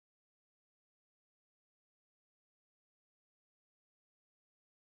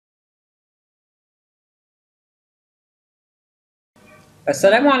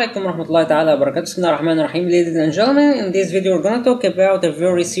Assalamu alaikum warahmatullahi ta'ala wabarakatuh. Bismillah ar-Rahman ar-Rahim. Ladies and gentlemen, in this video we're gonna talk about a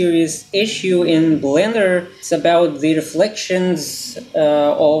very serious issue in Blender. It's about the reflections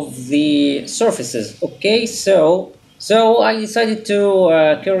of the surfaces. Okay, so I decided to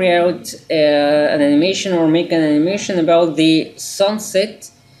carry out an animation or make an animation about the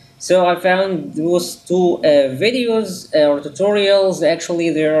sunset. So I found those two videos or tutorials. Actually,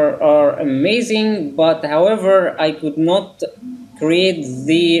 they are amazing, but however, I could not create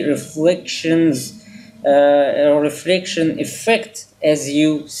the reflections or reflection effect as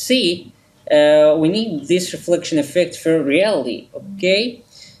you see. We need this reflection effect for reality. Okay,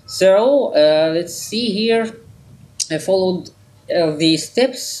 so let's see here. I followed the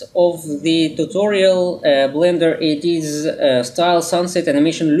steps of the tutorial Blender 80's style sunset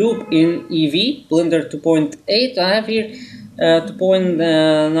animation loop in Eevee Blender 2.8. I have here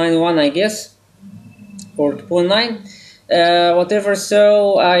 2.91 I guess, or 2.9, whatever.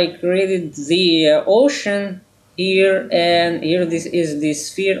 So I created the ocean here, and here this is the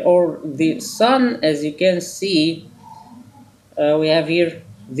sphere or the sun. As you can see, we have here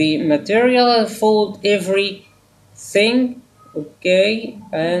the material. I followed everything. Okay,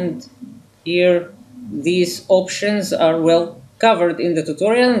 and here these options are well covered in the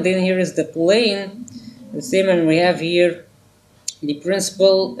tutorial. And then here is the plane, the same, and we have here the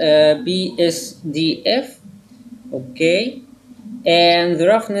principal BSDF. Okay, and the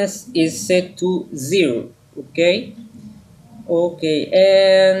roughness is set to 0. Okay,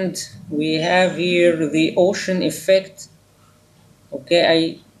 and we have here the ocean effect. Okay,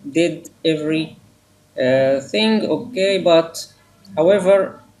 I did every thing. Okay, but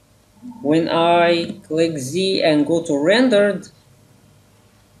however, when I click Z and go to rendered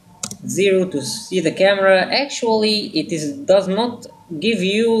 0 to see the camera, actually it does not give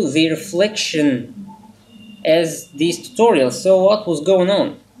you the reflection as these tutorials. So what was going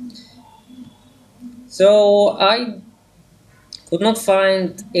on? So I could not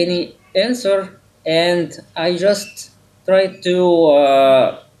find any answer, and I just tried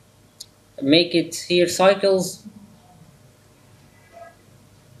to make it here cycles.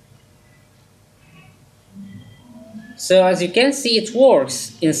 So as you can see, it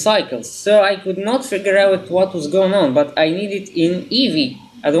works in cycles. So I could not figure out what was going on, but I need it in Eevee.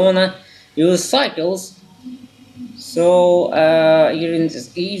 I don't wanna use cycles. So here in this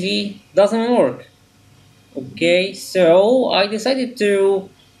Eevee doesn't work. Okay, so I decided to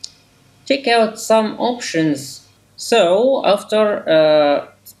check out some options. So after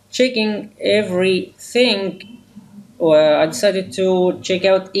checking everything, I decided to check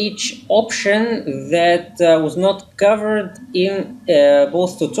out each option that was not covered in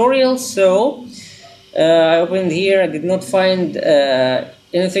both tutorials. So I opened here. I did not find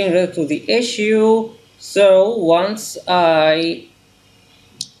anything related to the issue. So once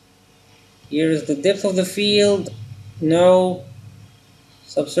here is the depth of the field, no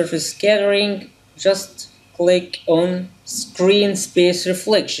subsurface scattering, just click on screen space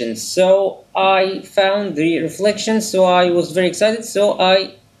reflections. So I found the reflections, so I was very excited, so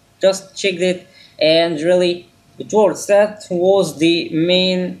I just checked it, and really it works. That was the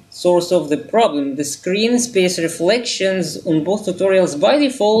main source of the problem. The screen space reflections on both tutorials by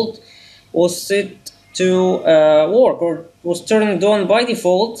default was set to work, or was turned on by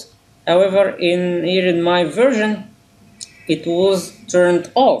default. However, here in my version it was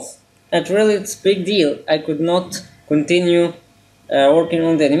turned off, and really it's a big deal. I could not continue working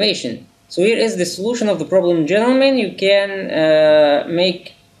on the animation. So here is the solution of the problem, gentlemen. You can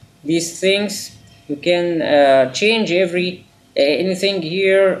make these things. You can change anything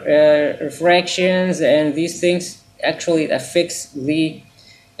here, refractions, and these things. Actually it affects the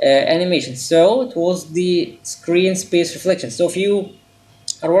animation. So it was the screen space reflection. So if you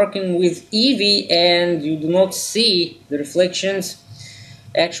are working with Eevee and you do not see the reflections,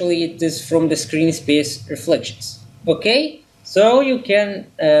 actually it is from the screen space reflections. Okay, so you can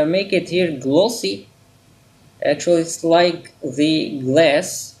make it here glossy. Actually it's like the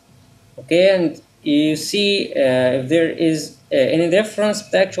glass. Okay, and you see if there is any difference,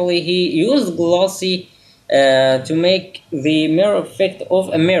 but actually he used glossy to make the mirror effect of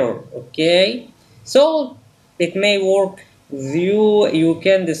a mirror. Okay, so it may work with you. You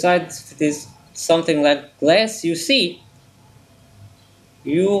can decide if it is something like glass. You see,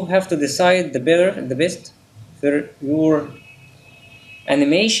 you have to decide the best for your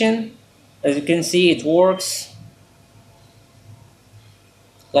animation. As you can see, it works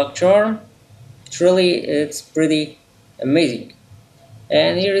like charm. It's pretty amazing.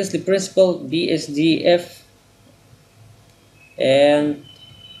 And here is the principal BSDF, and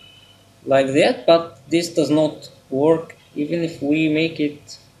like that, but this does not work even if we make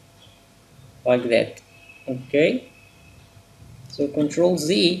it like that. Okay, so Control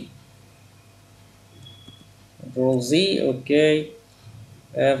Z, okay,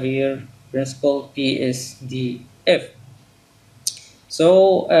 have here principal PSDF.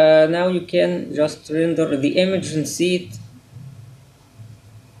 So now you can just render the image and see it.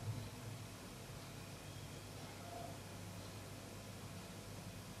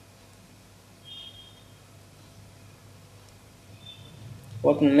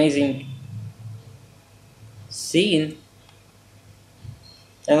 What an amazing scene.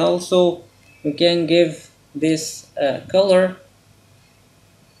 And also you can give this color.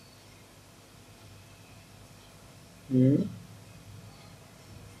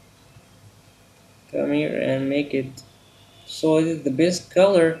 Come here and make it so it is the best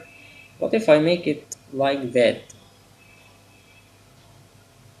color. What if I make it like that?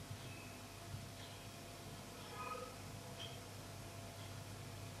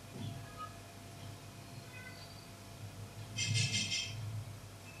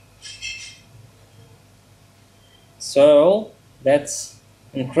 So that's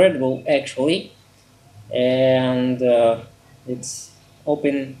incredible actually, and it's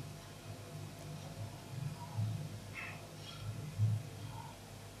open.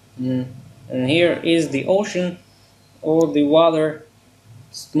 And here is the ocean, or the water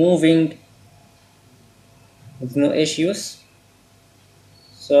is moving with no issues.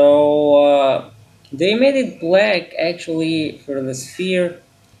 So they made it black actually for the sphere.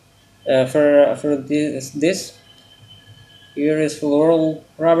 For this here is floral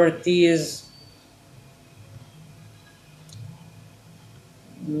properties.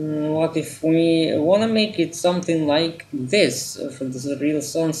 What if we want to make it something like this for this real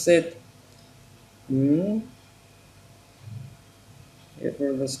sunset? Here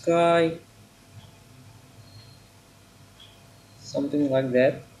for the sky, something like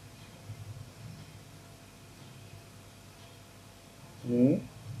that.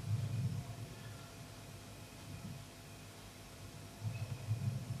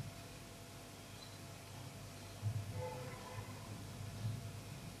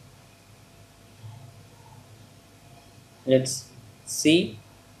 Let's see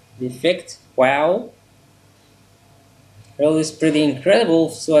the effect. Wow, really is pretty incredible.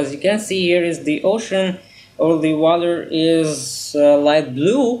 So as you can see, here is the ocean, all the water is light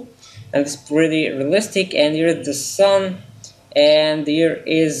blue, and it's pretty realistic. And here is the sun, and here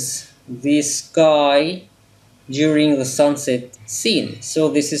is the sky during the sunset scene. So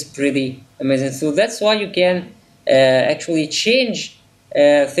this is pretty amazing. So that's why you can actually change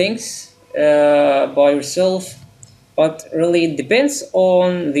things by yourself, but really it depends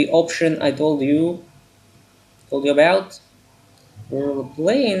on the option I told you about. For the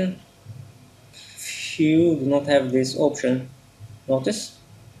plane, you do not have this option. Notice,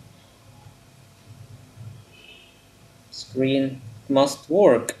 screen must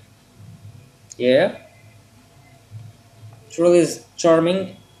work. Yeah, it really is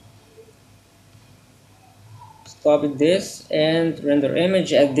charming. Stop at this and render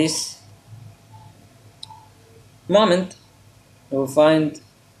image at this moment. You will find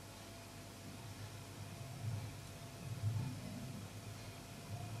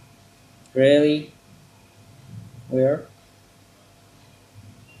really where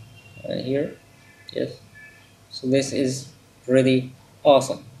here, yes. So this is pretty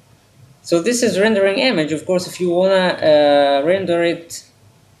awesome. So this is rendering image. Of course, if you wanna render it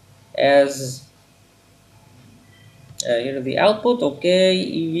as here the output, okay,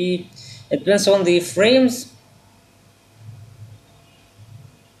 EV, it depends on the frames.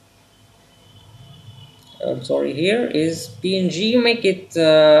 I'm sorry, here is PNG. You make it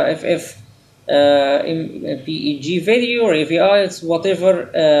if in PEG video or AVI, it's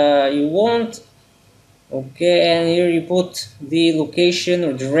whatever you want. Okay, and here you put the location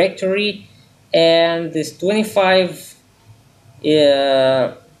or directory, and this 25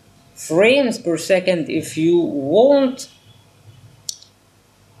 frames per second if you want.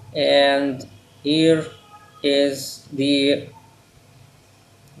 And here is the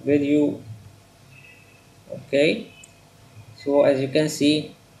video. Okay, so as you can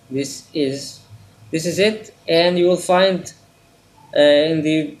see, this is it, and you will find in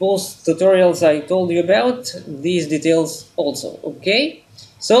the post tutorials I told you about these details also. Okay,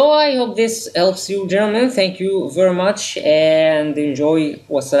 so I hope this helps you, gentlemen. Thank you very much and enjoy.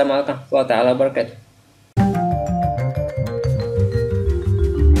 Wassalamu alaikum wa rahmatullahi wa barakatuh.